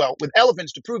study that, with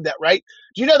elephants to prove that, right?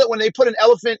 Do you know that when they put an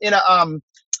elephant in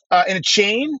a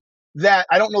chain, that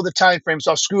I don't know the time frame,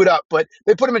 so I'll screw it up, but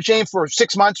they put him in a chain for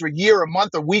 6 months or a year, or a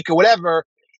month, or a week, or whatever,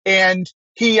 and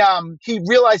he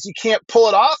realized he can't pull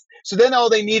it off. So then all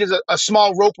they need is a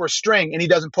small rope or a string, and he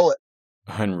doesn't pull it.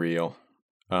 Unreal.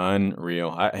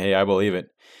 I believe it.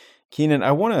 Keenan,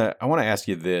 I want to ask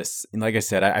you this. And like I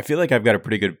said, I feel like I've got a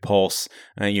pretty good pulse,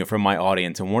 from my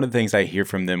audience. And one of the things I hear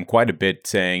from them quite a bit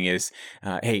saying is,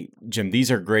 hey, Jim, these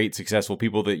are great, successful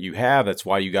people that you have. That's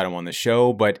why you got them on the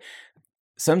show. But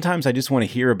sometimes I just want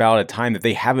to hear about a time that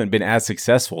they haven't been as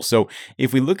successful. So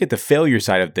if we look at the failure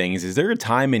side of things, is there a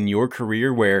time in your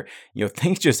career where,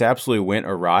 things just absolutely went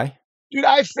awry? Dude,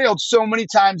 I failed so many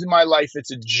times in my life.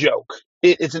 It's a joke.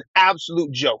 It's an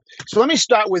absolute joke. So let me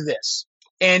start with this.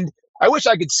 And I wish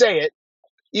I could say it,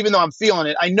 even though I'm feeling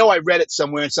it. I know I read it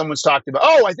somewhere and someone's talked about,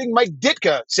 I think Mike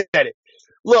Ditka said it.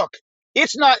 Look,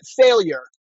 it's not failure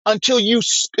until you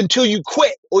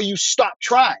quit or you stop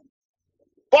trying.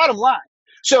 Bottom line.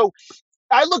 So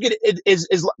I look at it as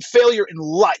failure in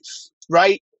life,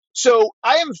 right? So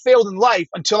I haven't failed in life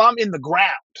until I'm in the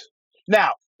ground.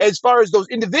 Now, as far as those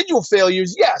individual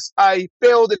failures, yes, I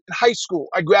failed in high school.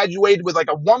 I graduated with like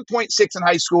a 1.6 in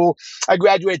high school. I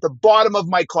graduated at the bottom of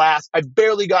my class. I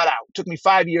barely got out. It took me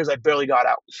 5 years. I barely got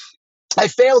out. I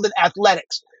failed in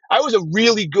athletics. I was a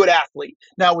really good athlete.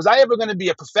 Now, was I ever going to be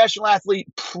a professional athlete?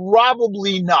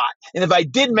 Probably not. And if I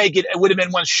did make it, it would have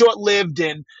been one short-lived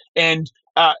and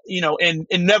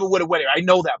never would have went there. I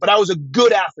know that. But I was a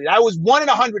good athlete. I was 1 in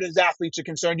 100 as athletes are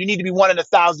concerned. You need to be 1 in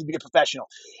 1,000 to be a professional.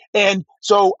 And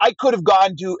so I could have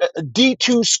gone to a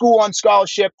D2 school on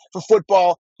scholarship for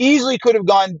football. Easily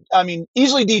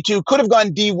D2, could have gone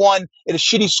D1 at a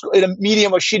shitty school, at a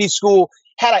medium or shitty school,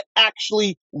 had I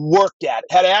actually worked at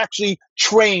it, had I actually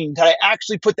trained, had I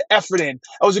actually put the effort in.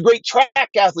 I was a great track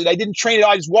athlete. I didn't train it.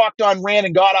 I just walked on, ran,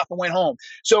 and got off and went home.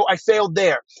 So I failed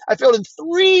there. I failed in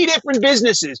 3 different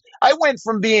businesses. I went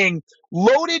from being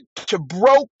loaded to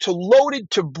broke to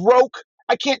loaded to broke.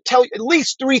 I can't tell you, at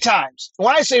least 3 times.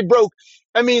 When I say broke,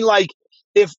 I mean like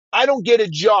if I don't get a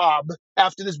job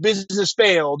after this business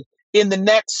failed in the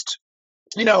next,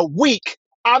 week,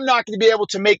 I'm not going to be able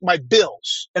to make my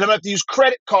bills, and I'm going to have to use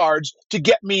credit cards to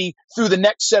get me through the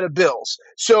next set of bills.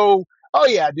 So,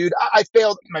 dude, I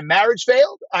failed. My marriage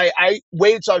failed. I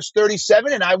waited till I was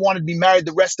 37 and I wanted to be married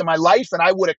the rest of my life, and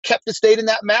I would have kept the state in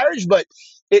that marriage, but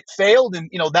it failed.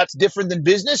 And, that's different than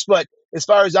business. But as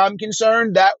far as I'm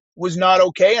concerned, that was not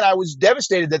okay. And I was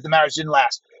devastated that the marriage didn't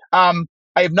last.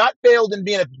 I have not failed in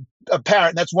being a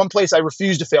parent. That's one place I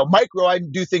refuse to fail. Micro, I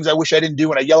do things I wish I didn't do,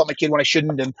 and I yell at my kid when I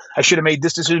shouldn't, and I should have made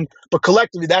this decision. But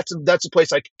collectively, that's a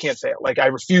place I can't fail. Like, I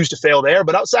refuse to fail there.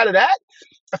 But outside of that,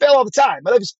 I fail all the time.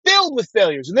 But I was filled with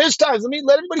failures. And there's times,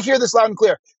 let everybody hear this loud and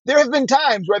clear. There have been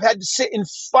times where I've had to sit and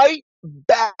fight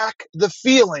back the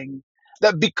feeling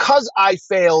that because I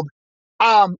failed,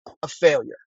 I'm a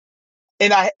failure.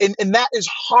 And that is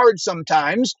hard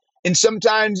sometimes. And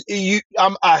sometimes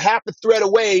I'm a half a thread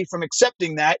away from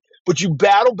accepting that, but you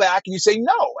battle back and you say,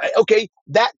 no, okay,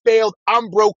 that failed.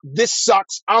 I'm broke. This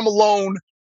sucks. I'm alone,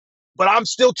 but I'm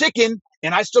still ticking,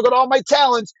 and I still got all my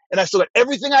talents, and I still got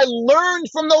everything I learned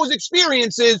from those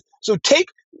experiences. So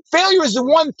failure is the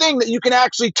one thing that you can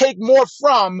actually take more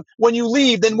from when you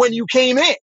leave than when you came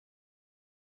in.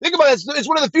 Think about it. It's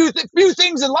one of the few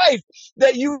things in life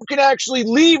that you can actually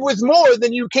leave with more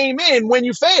than you came in when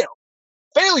you fail.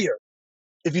 Failure,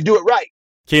 if you do it right.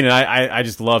 Keenan, I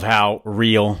just love how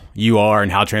real you are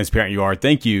and how transparent you are.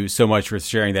 Thank you so much for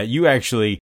sharing that. You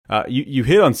actually, you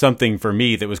hit on something for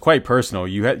me that was quite personal.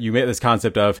 You made this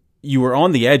concept of you were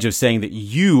on the edge of saying that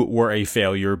you were a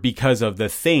failure because of the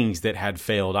things that had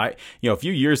failed. A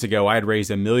few years ago, I had raised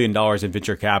 $1 million in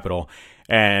venture capital.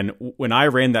 And when I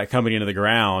ran that company into the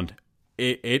ground,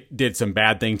 it did some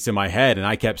bad things to my head. And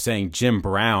I kept saying, Jim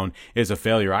Brown is a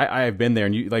failure. I have been there.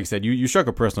 And you, like I said, you struck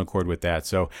a personal chord with that.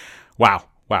 So, wow.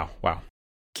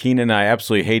 Keenan, I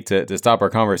absolutely hate to stop our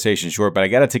conversation short, but I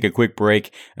got to take a quick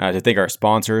break to thank our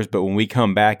sponsors. But when we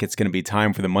come back, it's going to be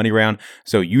time for the money round.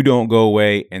 So you don't go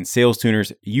away, and Sales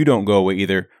Tuners, you don't go away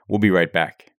either. We'll be right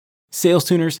back. Sales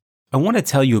Tuners, I want to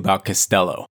tell you about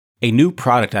Costello, a new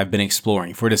product I've been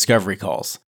exploring for discovery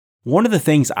calls. One of the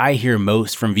things I hear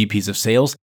most from VPs of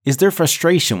sales is their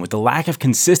frustration with the lack of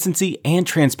consistency and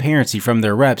transparency from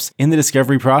their reps in the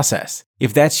discovery process.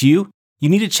 If that's you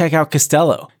need to check out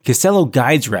Costello. Costello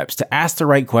guides reps to ask the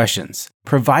right questions,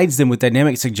 provides them with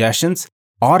dynamic suggestions,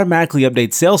 automatically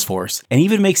updates Salesforce, and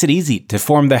even makes it easy to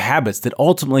form the habits that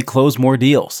ultimately close more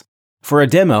deals. For a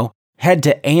demo, head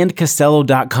to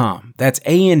andcostello.com. That's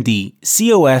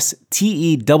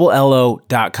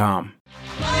ANDCOSTELLO.com.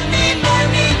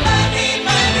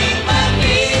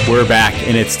 We're back,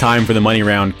 and it's time for the money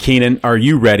round. Keenan, are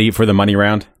you ready for the money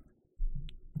round?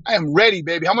 I am ready,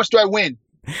 baby. How much do I win?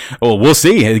 Well, we'll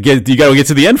see. You got to get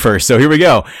to the end first. So here we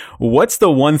go. What's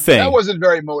the one thing? That wasn't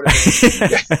very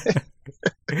motivating.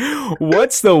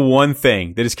 What's the one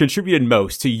thing that has contributed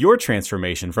most to your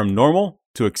transformation from normal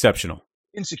to exceptional?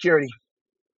 Insecurity.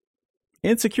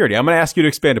 I'm going to ask you to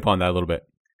expand upon that a little bit.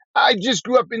 I just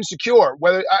grew up insecure.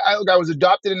 Whether I was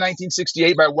adopted in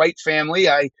 1968 by a white family.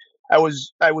 I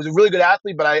was a really good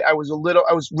athlete, but I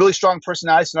was really strong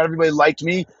personality, so not everybody liked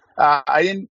me.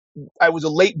 I was a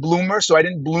late bloomer, so I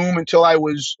didn't bloom until I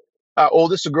was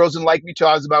older. So girls didn't like me till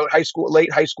I was about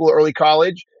late high school, early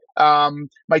college.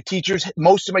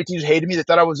 Most of my teachers hated me. They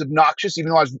thought I was obnoxious,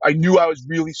 even though I knew I was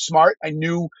really smart. I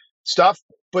knew stuff,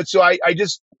 but so I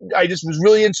just was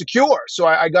really insecure. So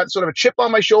I got sort of a chip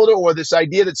on my shoulder, or this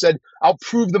idea that said I'll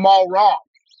prove them all wrong.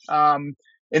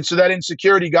 And so that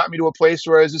insecurity got me to a place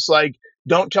where I was just like,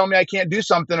 don't tell me I can't do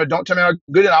something, or don't tell me I'm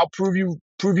good, and I'll prove you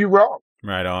wrong.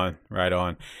 Right on.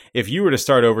 If you were to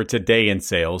start over today in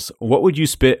sales, what would you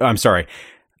spit? I'm sorry.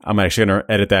 I'm actually going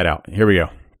to edit that out. Here we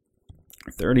go.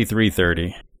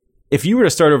 3330. If you were to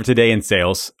start over today in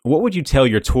sales, what would you tell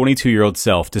your 22-year-old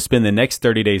self to spend the next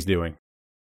 30 days doing?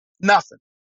 Nothing.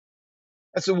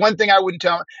 That's the one thing I wouldn't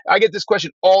tell. I get this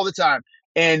question all the time,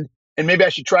 and maybe I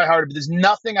should try harder, but there's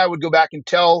nothing I would go back and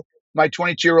tell my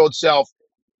 22-year-old self.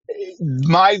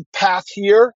 My path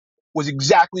here was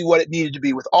exactly what it needed to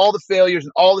be, with all the failures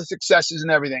and all the successes and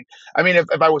everything. I mean,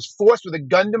 if I was forced with a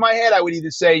gun to my head, I would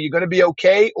either say, you're going to be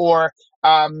okay, or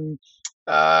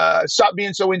stop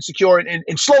being so insecure and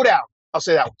slow down. I'll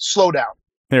say that one. Slow down.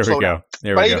 There we go.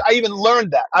 I even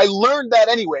learned that. I learned that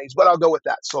anyways, but I'll go with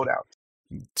that. Slow down.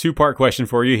 Two-part question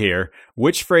for you here.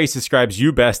 Which phrase describes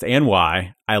you best and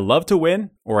why? I love to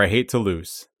win, or I hate to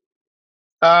lose?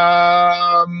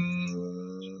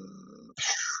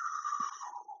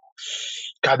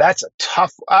 God, that's a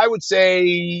tough. I would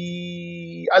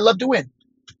say I love to win.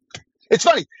 It's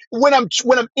funny when I'm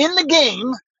in the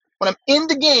game. When I'm in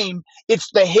the game, it's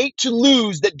the hate to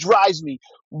lose that drives me.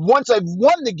 Once I've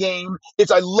won the game,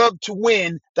 it's I love to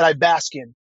win that I bask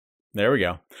in. There we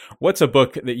go. What's a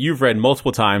book that you've read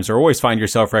multiple times or always find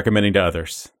yourself recommending to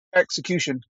others?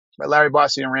 Execution by Larry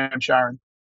Bossy and Ram Sharon.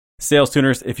 Sales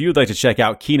Tuners, if you'd like to check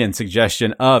out Keenan's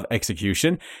suggestion of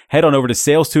execution, head on over to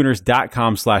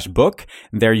salestuners.com/book.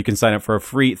 There you can sign up for a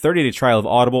free 30-day trial of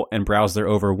Audible and browse their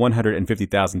over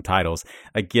 150,000 titles.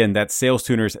 Again, that's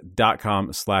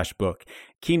salestuners.com/book.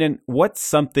 Keenan, what's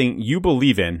something you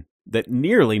believe in that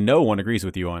nearly no one agrees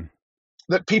with you on?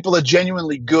 That people are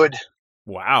genuinely good.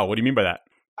 Wow. What do you mean by that?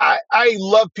 I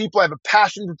love people. I have a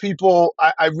passion for people.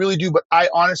 I really do. But I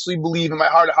honestly believe in my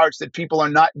heart of hearts that people are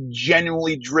not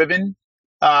genuinely driven,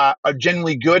 are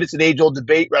genuinely good. It's an age-old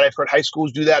debate, right? I've heard high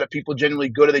schools do that. Are people genuinely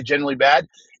good? Are they genuinely bad?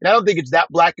 And I don't think it's that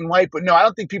black and white. But no, I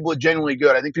don't think people are genuinely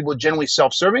good. I think people are genuinely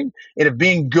self-serving. And if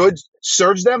being good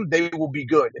serves them, they will be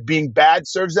good. If being bad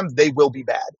serves them, they will be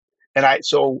bad. And I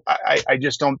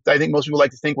just don't, I think most people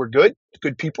like to think we're good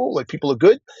people, like people are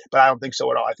good, but I don't think so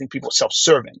at all. I think people are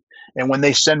self-serving. And when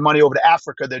they send money over to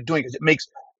Africa, they're doing it because it makes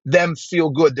them feel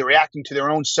good. They're reacting to their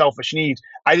own selfish needs.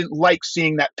 I didn't like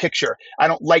seeing that picture. I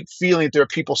don't like feeling that there are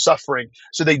people suffering.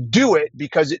 So they do it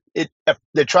because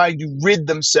they're trying to rid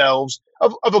themselves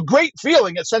of a great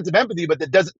feeling, a sense of empathy, but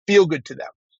that doesn't feel good to them.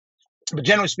 But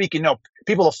generally speaking, no,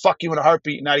 people will fuck you in a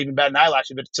heartbeat, not even bat an eyelash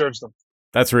if it serves them.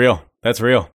 That's real. That's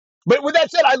real. But with that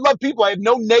said, I love people. I have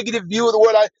no negative view of the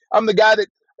world. I'm the guy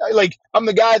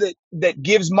that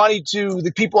gives money to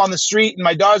the people on the street. And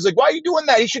my daughter's like, why are you doing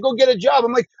that? He should go get a job.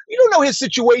 I'm like, you don't know his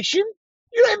situation.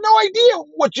 You have no idea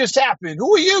what just happened.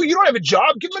 Who are you? You don't have a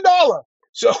job. Give him $1.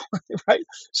 So, right.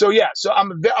 So, yeah. So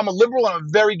I'm a liberal. I'm a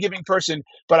very giving person,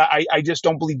 but I just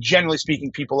don't believe, generally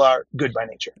speaking, people are good by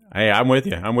nature. Hey, I'm with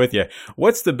you.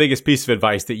 What's the biggest piece of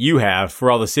advice that you have for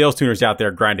all the sales tuners out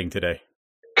there grinding today?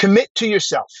 Commit to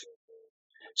yourself.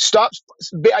 Stop.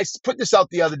 I put this out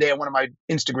the other day on one of my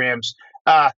Instagrams.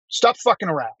 Stop fucking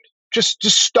around. Just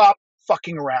stop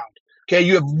fucking around. Okay.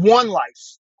 You have one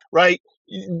life, right?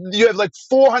 You have like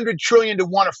 400 trillion to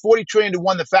 1 or 40 trillion to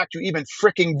 1. The fact you're even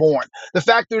freaking born. The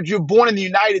fact that you're born in the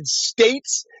United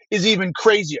States is even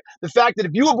crazier. The fact that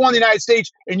if you were born in the United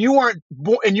States and you were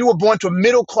born to a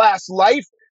middle class life,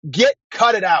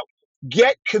 cut it out.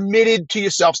 Get committed to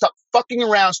yourself. Stop fucking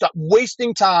around. Stop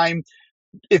wasting time.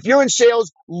 If you're in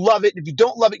sales, love it. If you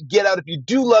don't love it, get out. If you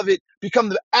do love it, become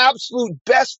the absolute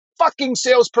best fucking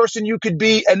salesperson you could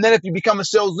be. And then if you become a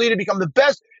sales leader, become the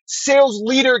best sales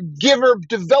leader, giver,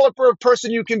 developer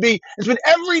person you can be. And spend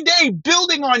every day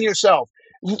building on yourself.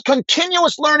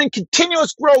 Continuous learning,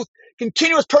 continuous growth,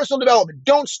 continuous personal development.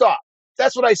 Don't stop.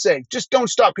 That's what I say. Just don't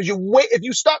stop, because if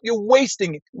you stop, you're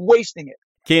wasting it.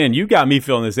 Keenan, you got me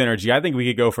feeling this energy. I think we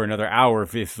could go for another hour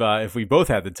if we both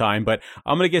had the time, but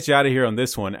I'm going to get you out of here on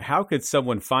this one. How could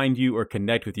someone find you or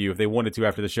connect with you if they wanted to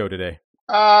after the show today?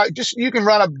 You can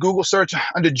run a Google search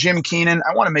under Jim Keenan.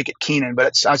 I want to make it Keenan,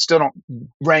 but I still don't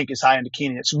rank as high under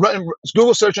Keenan. It's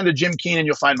Google search under Jim Keenan.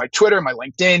 You'll find my Twitter, my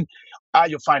LinkedIn.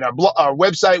 You'll find our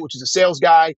website, which is a sales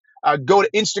guy. Go to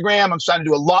Instagram. I'm starting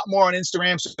to do a lot more on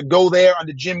Instagram. So go there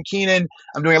under Jim Keenan.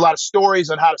 I'm doing a lot of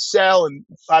stories on how to sell and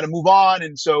how to move on.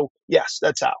 And so, yes,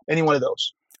 that's how. Any one of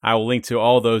those. I will link to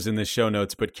all those in the show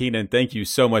notes. But Keenan, thank you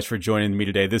so much for joining me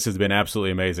today. This has been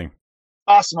absolutely amazing.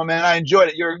 Awesome, my man. I enjoyed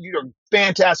it. You're a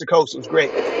fantastic host. It was great.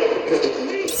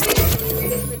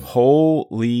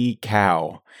 Holy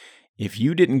cow. If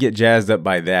you didn't get jazzed up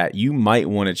by that, you might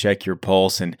want to check your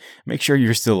pulse and make sure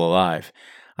you're still alive.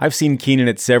 I've seen Keenan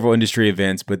at several industry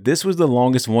events, but this was the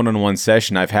longest one-on-one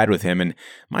session I've had with him, and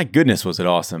my goodness, was it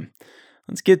awesome.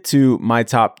 Let's get to my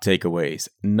top takeaways.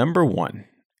 Number 1,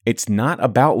 it's not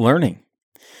about learning.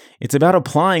 It's about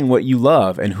applying what you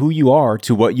love and who you are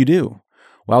to what you do.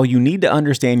 While you need to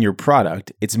understand your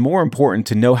product, it's more important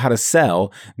to know how to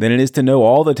sell than it is to know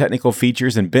all the technical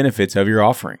features and benefits of your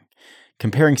offering.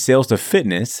 Comparing sales to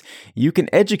fitness, you can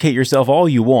educate yourself all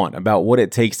you want about what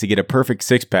it takes to get a perfect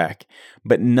six-pack,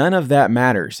 but none of that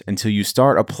matters until you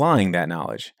start applying that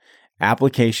knowledge.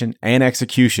 Application and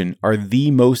execution are the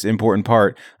most important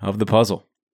part of the puzzle.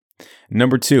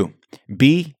 Number 2,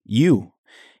 be you.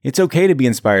 It's okay to be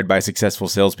inspired by successful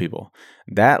salespeople.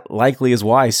 That likely is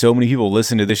why so many people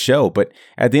listen to this show, but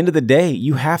at the end of the day,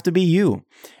 you have to be you.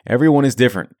 Everyone is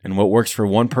different, and what works for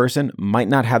one person might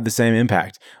not have the same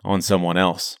impact on someone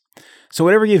else. So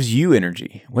whatever gives you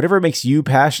energy, whatever makes you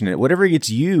passionate, whatever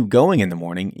gets you going in the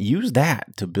morning, use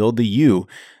that to build the you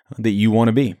that you want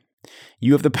to be.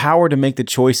 You have the power to make the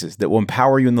choices that will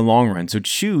empower you in the long run, so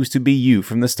choose to be you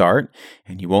from the start,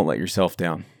 and you won't let yourself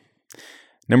down.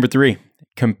 Number 3,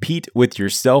 compete with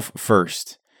yourself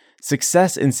first.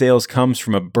 Success in sales comes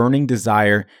from a burning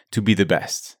desire to be the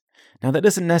best. Now, that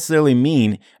doesn't necessarily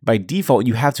mean by default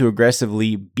you have to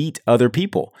aggressively beat other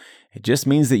people. It just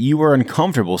means that you are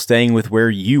uncomfortable staying with where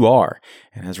you are.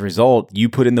 And as a result, you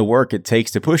put in the work it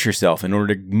takes to push yourself in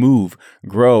order to move,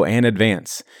 grow, and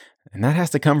advance. And that has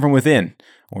to come from within,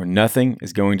 or nothing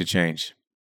is going to change.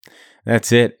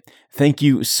 That's it. Thank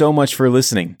you so much for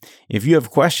listening. If you have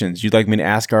questions you'd like me to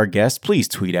ask our guests, please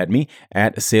tweet at me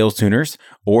at SalesTuners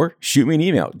or shoot me an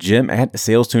email,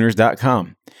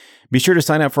 jim@salestuners.com. Be sure to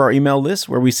sign up for our email list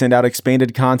where we send out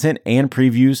expanded content and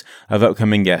previews of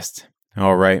upcoming guests.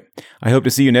 All right. I hope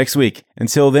to see you next week.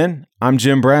 Until then, I'm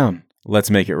Jim Brown. Let's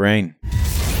make it rain.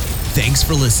 Thanks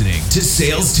for listening to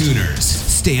Sales Tuners.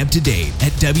 Stay up to date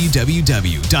at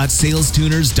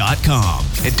www.salestuners.com.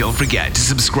 And don't forget to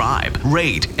subscribe,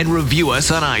 rate, and review us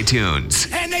on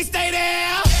iTunes. And they stay there.